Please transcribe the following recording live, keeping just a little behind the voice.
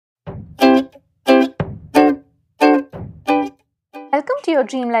Welcome to your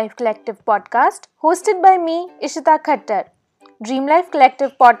Dream Life Collective podcast, hosted by me, Ishita Khattar. Dream Life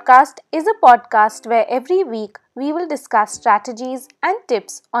Collective podcast is a podcast where every week we will discuss strategies and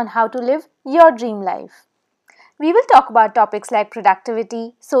tips on how to live your dream life. We will talk about topics like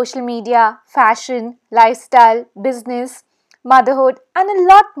productivity, social media, fashion, lifestyle, business, motherhood, and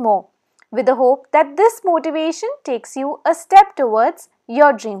a lot more, with the hope that this motivation takes you a step towards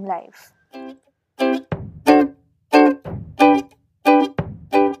your dream life.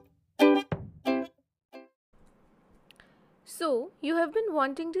 So, you have been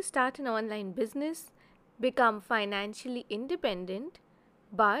wanting to start an online business, become financially independent,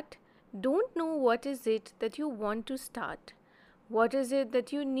 but don't know what is it that you want to start. What is it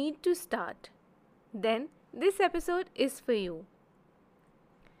that you need to start? Then this episode is for you.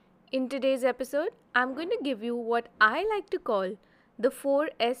 In today's episode, I'm going to give you what I like to call the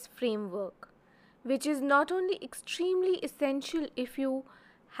 4S framework, which is not only extremely essential if you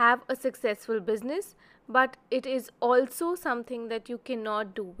have a successful business, but it is also something that you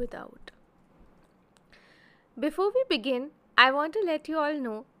cannot do without. Before we begin, I want to let you all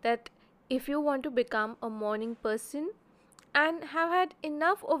know that if you want to become a morning person and have had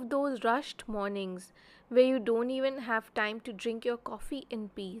enough of those rushed mornings where you don't even have time to drink your coffee in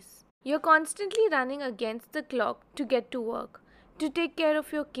peace, you're constantly running against the clock to get to work, to take care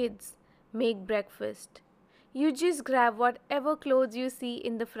of your kids, make breakfast. You just grab whatever clothes you see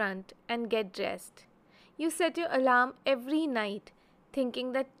in the front and get dressed. You set your alarm every night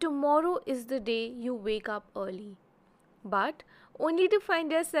thinking that tomorrow is the day you wake up early, but only to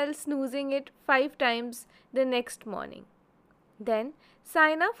find yourself snoozing it 5 times the next morning. Then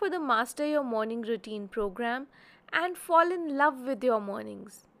sign up for the Master Your Morning Routine program and fall in love with your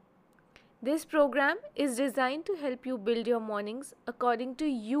mornings. This program is designed to help you build your mornings according to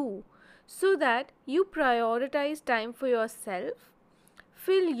you so that you prioritize time for yourself,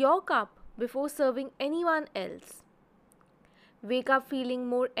 fill your cup before serving anyone else. Wake up feeling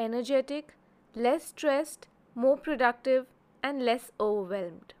more energetic, less stressed, more productive, and less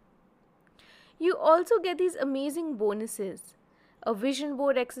overwhelmed. You also get these amazing bonuses: a vision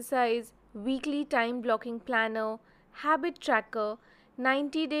board exercise, weekly time blocking planner, habit tracker,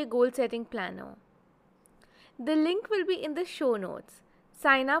 90-day goal setting planner. The link will be in the show notes.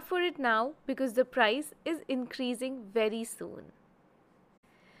 Sign up for it now because the price is increasing very soon.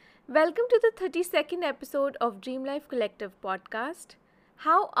 Welcome to the 32nd episode of Dream Life Collective podcast.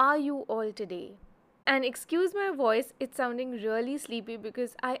 How are you all today? And excuse my voice, it's sounding really sleepy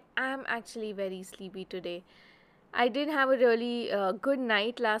because I am actually very sleepy today. I did have a really good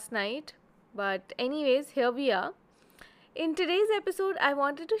night last night, but anyways, here we are. In today's episode, I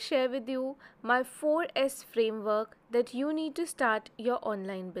wanted to share with you my 4S framework that you need to start your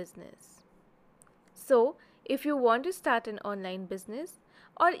online business. So, if you want to start an online business,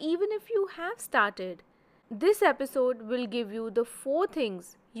 or even if you have started, this episode will give you the 4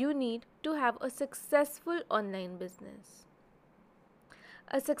 things you need to have a successful online business.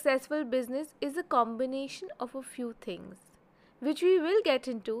 A successful business is a combination of a few things, which we will get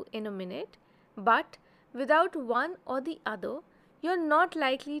into in a minute, but without one or the other, you're not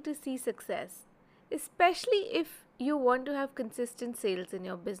likely to see success, especially if you want to have consistent sales in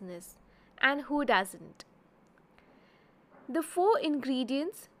your business. And who doesn't? The 4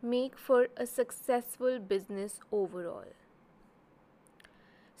 ingredients make for a successful business overall.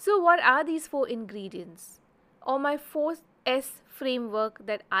 So, what are these 4 ingredients, or my 4S framework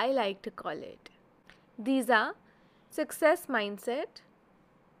that I like to call it? These are success mindset,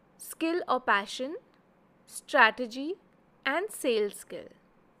 skill or passion, strategy, and sales skill.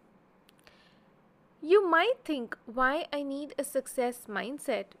 You might think, why I need a success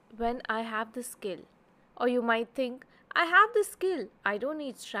mindset when I have the skill? Or you might think, I have the skill, I don't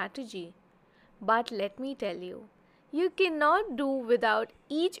need strategy. But let me tell you, you cannot do without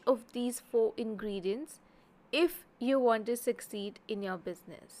each of these 4 ingredients if you want to succeed in your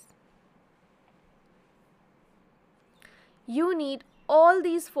business. You need all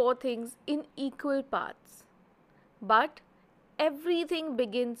these 4 things in equal parts. But everything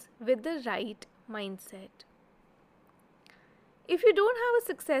begins with the right mindset. If you don't have a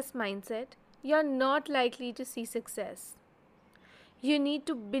success mindset, you're not likely to see success. You need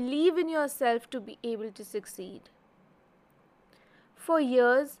to believe in yourself to be able to succeed. For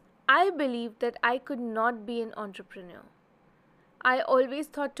years, I believed that I could not be an entrepreneur. I always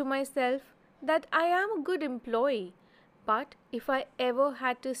thought to myself that I am a good employee, but if I ever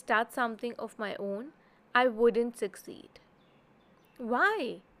had to start something of my own, I wouldn't succeed.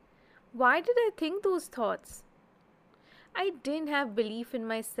 Why? Why did I think those thoughts? I didn't have belief in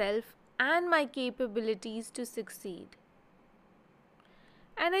myself and my capabilities to succeed.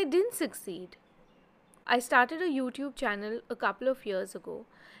 and I didn't succeed. I started a YouTube channel a couple of years ago,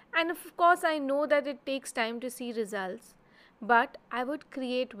 and of course, I know that it takes time to see results, but I would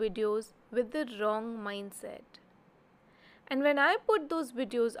create videos with the wrong mindset. And when I put those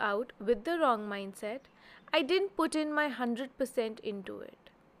videos out with the wrong mindset, I didn't put in my 100% into it.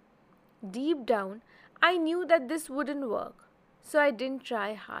 Deep down, I knew that this wouldn't work, so I didn't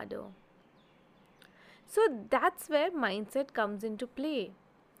try harder. So that's where mindset comes into play.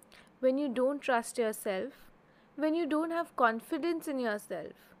 When you don't trust yourself, when you don't have confidence in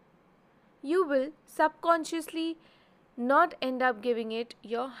yourself, you will subconsciously not end up giving it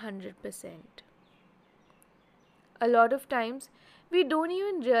your 100%. A lot of times, we don't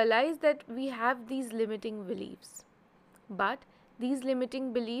even realize that we have these limiting beliefs. But these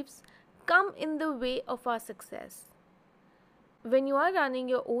limiting beliefs come in the way of our success. When you are running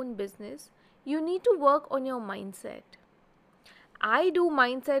your own business, you need to work on your mindset. I do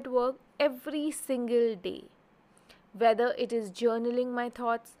mindset work every single day. Whether it is journaling my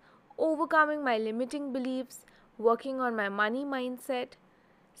thoughts, overcoming my limiting beliefs, working on my money mindset,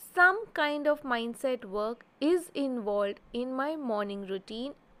 some kind of mindset work is involved in my morning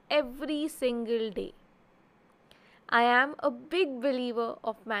routine every single day. I am a big believer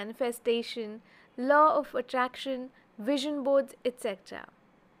of manifestation, law of attraction, vision boards, etc.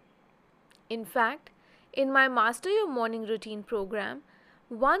 In fact, in my Master Your Morning Routine program,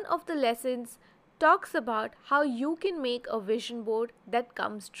 one of the lessons talks about how you can make a vision board that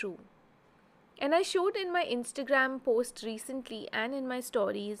comes true. And I showed in my Instagram post recently and in my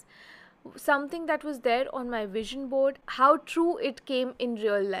stories something that was there on my vision board, how true it came in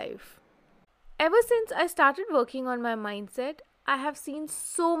real life. Ever since I started working on my mindset, I have seen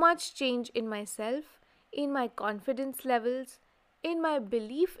so much change in myself, in my confidence levels, in my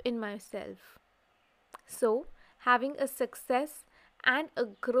belief in myself. So, having a success and a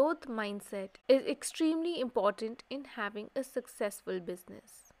growth mindset is extremely important in having a successful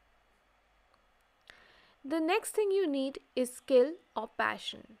business. The next thing you need is skill or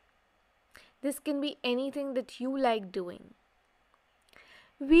passion. This can be anything that you like doing.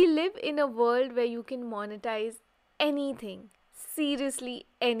 We live in a world where you can monetize anything, seriously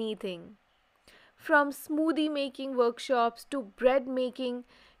anything. From smoothie making workshops to bread making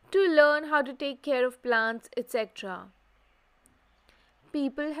to learn how to take care of plants, etc.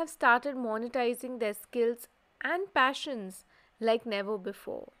 People have started monetizing their skills and passions like never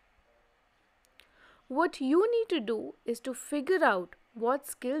before. What you need to do is to figure out what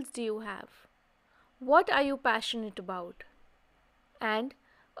skills do you have? What are you passionate about? And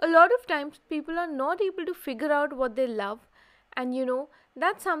a lot of times people are not able to figure out what they love, and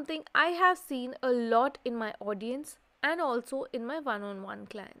that's something I have seen a lot in my audience and also in my one-on-one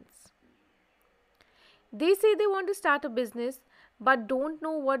clients. They say they want to start a business but don't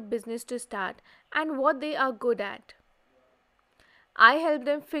know what business to start and what they are good at. I help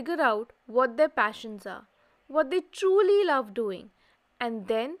them figure out what their passions are, what they truly love doing, and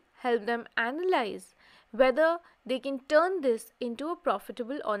then help them analyze whether they can turn this into a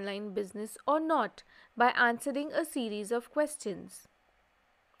profitable online business or not by answering a series of questions.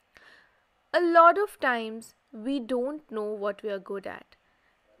 A lot of times we don't know what we are good at,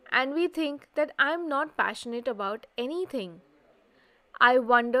 and we think that I'm not passionate about anything. I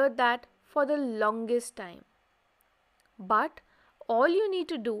wondered that for the longest time. But all you need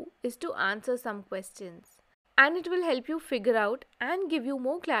to do is to answer some questions, and it will help you figure out and give you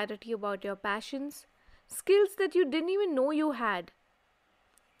more clarity about your passions, skills that you didn't even know you had.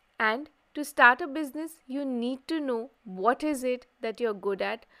 And to start a business, you need to know what is it that you're good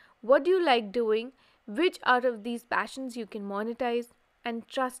at, what do you like doing, which out of these passions you can monetize, and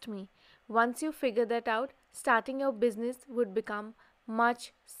trust me, once you figure that out, starting your business would become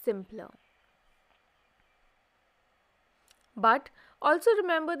much simpler. But also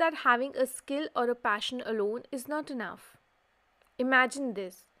remember that having a skill or a passion alone is not enough. Imagine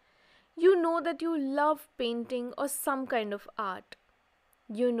this. You know that you love painting or some kind of art.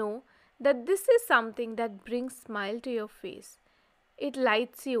 You know that this is something that brings smile to your face. It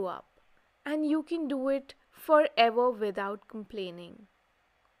lights you up, and you can do it forever without complaining.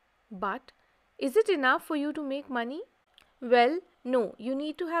 But is it enough for you to make money? Well, no, you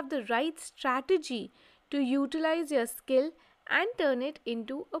need to have the right strategy to utilize your skill and turn it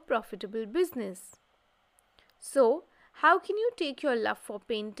into a profitable business. So, how can you take your love for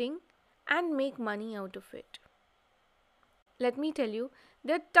painting and make money out of it? Let me tell you,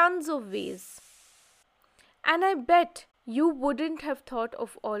 there are tons of ways. And I bet you wouldn't have thought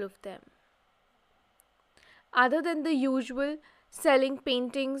of all of them. Other than the usual selling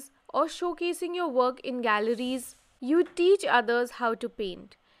paintings or showcasing your work in galleries, You teach others how to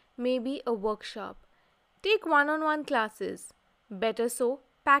paint, maybe a workshop. Take one on one classes. Better so,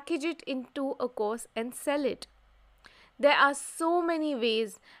 package it into a course and sell it. There are so many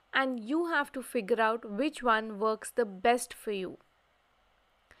ways, and you have to figure out which one works the best for you.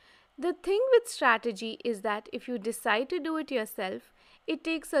 The thing with strategy is that if you decide to do it yourself, it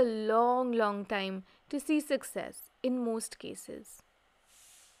takes a long time to see success in most cases.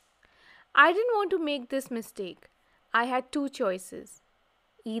 I didn't want to make this mistake. I had two choices.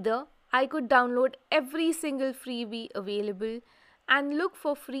 Either I could download every single freebie available and look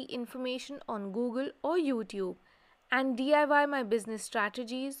for free information on Google or YouTube and DIY my business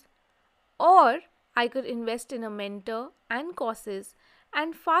strategies, or I could invest in a mentor and courses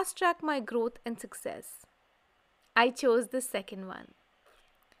and fast track my growth and success. I chose the second one.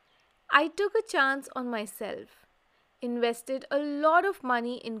 I took a chance on myself, invested a lot of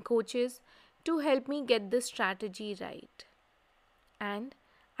money in coaches to help me get the strategy right. And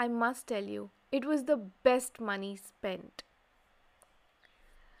I must tell you, it was the best money spent.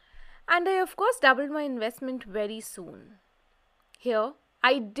 And I, of course, doubled my investment very soon. Here,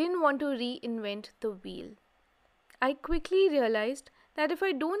 I didn't want to reinvent the wheel. I quickly realized that if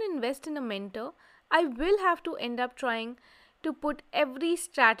I don't invest in a mentor, I will have to end up trying to put every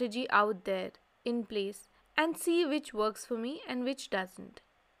strategy out there in place and see which works for me and which doesn't.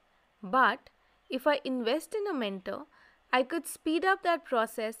 But if I invest in a mentor, I could speed up that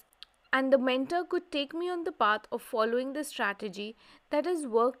process and the mentor could take me on the path of following the strategy that has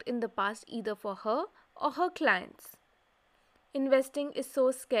worked in the past either for her or her clients. Investing is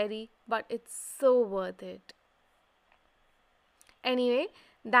so scary, but it's so worth it. Anyway,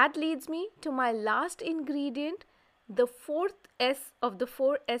 that leads me to my last ingredient, the fourth S of the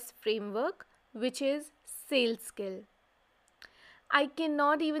 4S framework, which is sales skill. I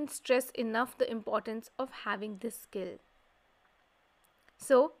cannot even stress enough the importance of having this skill.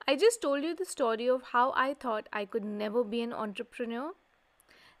 So, I just told you the story of how I thought I could never be an entrepreneur.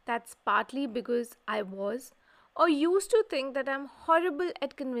 That's partly because I was or used to think that I'm horrible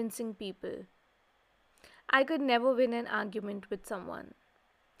at convincing people. I could never win an argument with someone.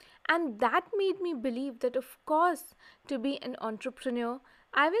 And that made me believe that, of course, to be an entrepreneur,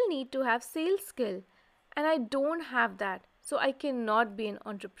 I will need to have sales skill. And I don't have that, so I cannot be an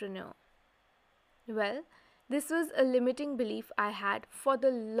entrepreneur. Well, this was a limiting belief I had for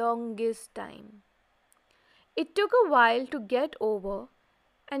the longest time. It took a while to get over,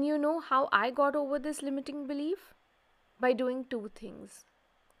 and you know how I got over this limiting belief? By doing two things: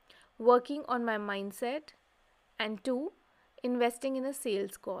 working on my mindset, and two, investing in a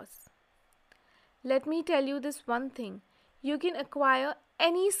sales course. Let me tell you this one thing: you can acquire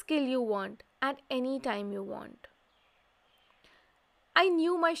any skill you want at any time you want. I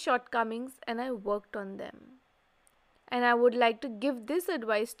knew my shortcomings and I worked on them. And I would like to give this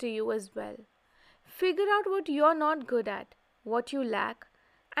advice to you as well. Figure out what you're not good at, what you lack,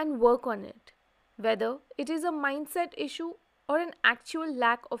 and work on it. Whether it is a mindset issue or an actual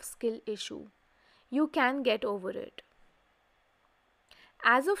lack of skill issue, you can get over it.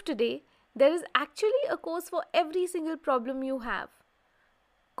 As of today, there is actually a course for every single problem you have.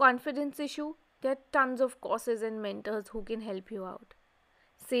 Confidence issue, there are tons of courses and mentors who can help you out.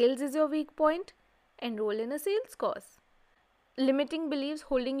 Sales is your weak point? Enroll in a sales course. Limiting beliefs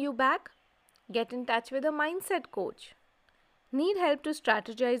holding you back? Get in touch with a mindset coach. Need help to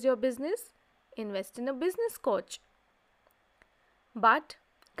strategize your business? Invest in a business coach. But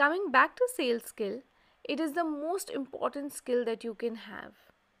coming back to sales skill, it is the most important skill that you can have.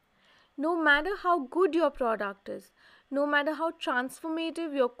 No matter how good your product is, no matter how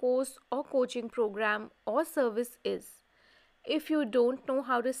transformative your course or coaching program or service is, if you don't know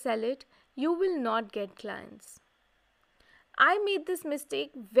how to sell it, you will not get clients. I made this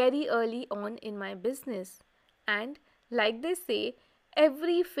mistake very early on in my business, and like they say,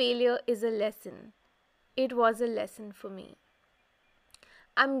 every failure is a lesson. It was a lesson for me.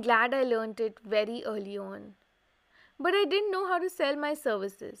 I'm glad I learned it very early on. But I didn't know how to sell my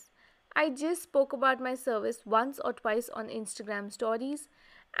services. I just spoke about my service once or twice on Instagram stories,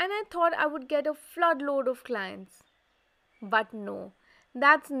 and I thought I would get a floodload of clients. But no,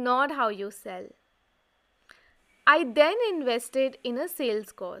 that's not how you sell. I then invested in a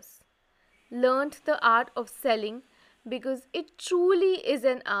sales course, learned the art of selling because it truly is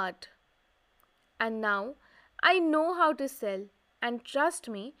an art. And now I know how to sell, and trust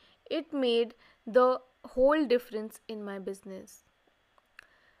me, it made the whole difference in my business.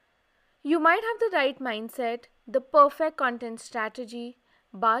 You might have the right mindset, the perfect content strategy,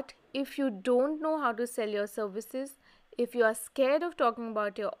 but if you don't know how to sell your services, if you are scared of talking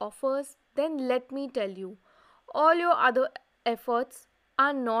about your offers, then let me tell you, all your other efforts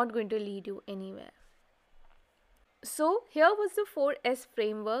are not going to lead you anywhere. So, here was the 4S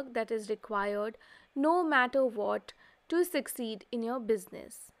framework that is required no matter what to succeed in your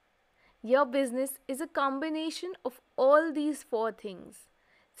business. Your business is a combination of all these four things: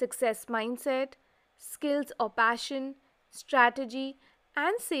 success mindset, skills or passion, strategy,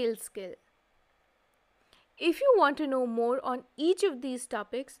 and sales skill. If you want to know more on each of these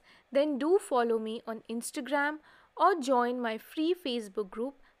topics, then do follow me on Instagram or join my free Facebook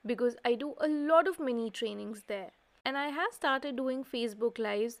group because I do a lot of mini trainings there. And I have started doing Facebook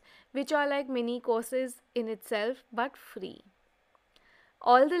Lives, which are like mini courses in itself but free.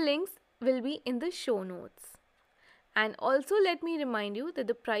 All the links will be in the show notes. And also, let me remind you that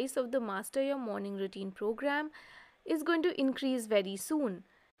the price of the Master Your Morning Routine program is going to increase very soon.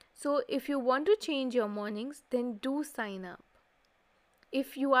 So, if you want to change your mornings, then do sign up.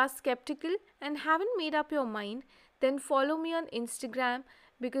 If you are skeptical and haven't made up your mind, then follow me on Instagram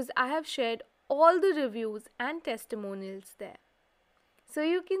because I have shared all the reviews and testimonials there. So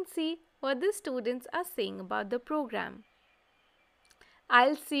you can see what the students are saying about the program.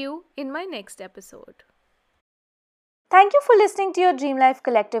 I'll see you in my next episode. Thank you for listening to your Dream Life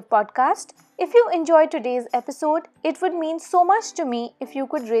Collective podcast. If you enjoyed today's episode, it would mean so much to me if you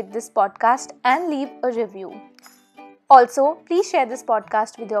could rate this podcast and leave a review. Also, please share this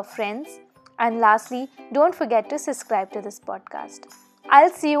podcast with your friends. And lastly, don't forget to subscribe to this podcast. I'll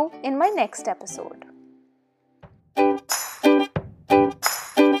see you in my next episode.